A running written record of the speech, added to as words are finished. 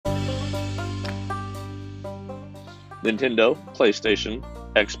Nintendo, PlayStation,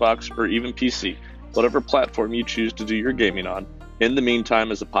 Xbox, or even PC, whatever platform you choose to do your gaming on. In the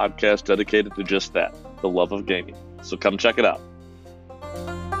Meantime is a podcast dedicated to just that, the love of gaming. So come check it out.